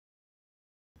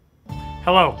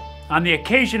Hello. On the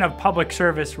occasion of Public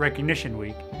Service Recognition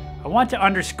Week, I want to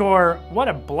underscore what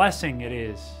a blessing it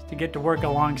is to get to work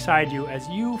alongside you as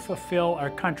you fulfill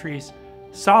our country's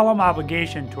solemn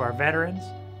obligation to our veterans,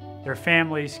 their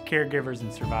families, caregivers,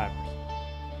 and survivors.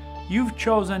 You've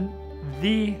chosen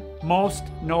the most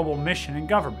noble mission in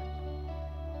government.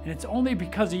 And it's only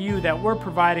because of you that we're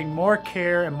providing more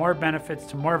care and more benefits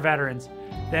to more veterans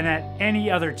than at any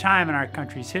other time in our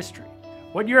country's history.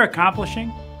 What you're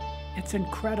accomplishing, it's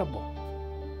incredible,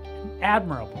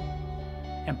 admirable.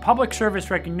 And Public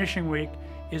Service Recognition Week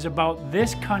is about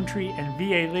this country and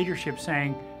VA leadership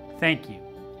saying, thank you.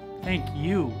 Thank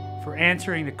you for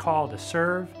answering the call to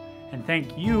serve, and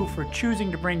thank you for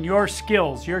choosing to bring your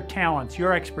skills, your talents,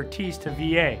 your expertise to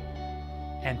VA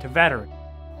and to veterans.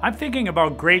 I'm thinking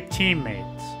about great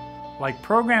teammates like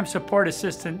Program Support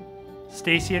Assistant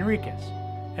Stacy Enriquez,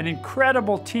 an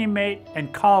incredible teammate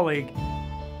and colleague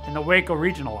in the Waco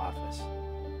Regional Office.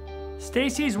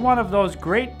 Stacy's one of those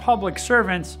great public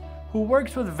servants who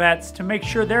works with vets to make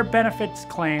sure their benefits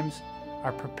claims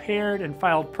are prepared and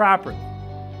filed properly,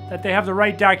 that they have the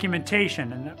right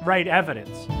documentation and the right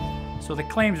evidence, so the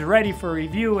claim's ready for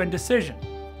review and decision.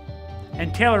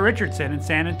 And Taylor Richardson in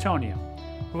San Antonio,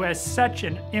 who has such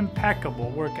an impeccable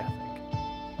work ethic.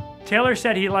 Taylor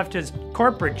said he left his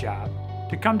corporate job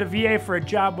to come to VA for a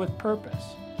job with purpose.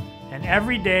 And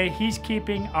every day he's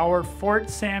keeping our Fort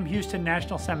Sam Houston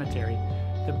National Cemetery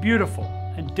the beautiful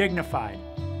and dignified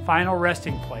final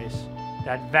resting place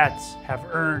that vets have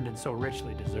earned and so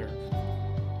richly deserve.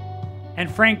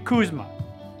 And Frank Kuzma,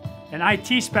 an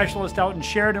IT specialist out in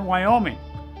Sheridan, Wyoming,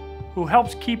 who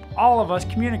helps keep all of us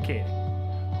communicating,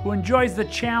 who enjoys the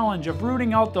challenge of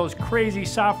rooting out those crazy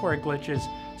software glitches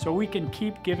so we can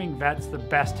keep giving vets the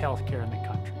best health care in the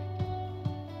country.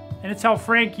 And it's how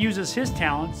Frank uses his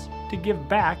talents to give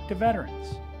back to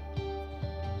veterans.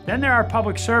 Then there are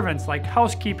public servants like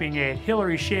housekeeping aide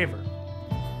Hillary Shaver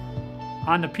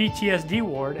on the PTSD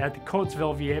ward at the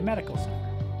Coatesville VA Medical Center.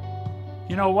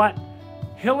 You know what?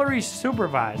 Hillary's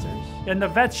supervisors and the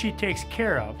vets she takes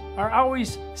care of are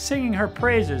always singing her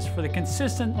praises for the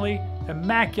consistently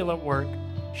immaculate work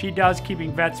she does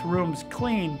keeping vets' rooms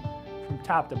clean from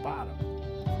top to bottom.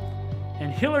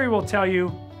 And Hillary will tell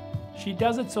you she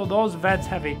does it so those vets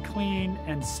have a clean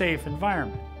and safe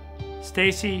environment.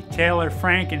 Stacy, Taylor,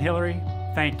 Frank, and Hillary,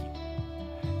 thank you.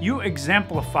 You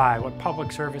exemplify what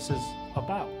public service is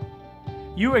about.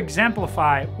 You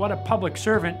exemplify what a public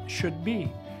servant should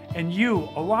be. And you,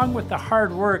 along with the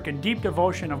hard work and deep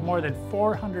devotion of more than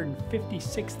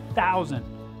 456,000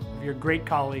 of your great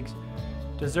colleagues,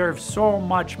 deserve so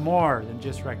much more than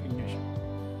just recognition.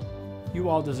 You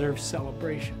all deserve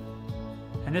celebration.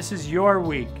 And this is your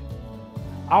week,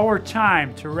 our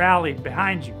time to rally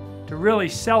behind you, to really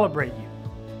celebrate you,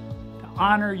 to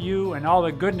honor you and all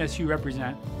the goodness you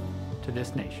represent to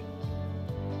this nation.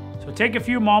 So take a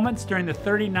few moments during the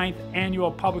 39th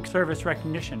Annual Public Service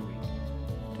Recognition Week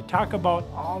to talk about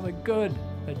all the good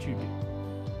that you do,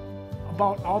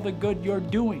 about all the good you're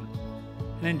doing,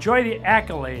 and enjoy the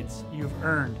accolades you've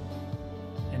earned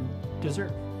and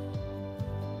deserve.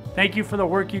 Thank you for the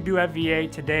work you do at VA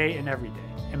today and every day,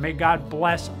 and may God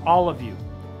bless all of you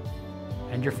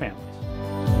and your family.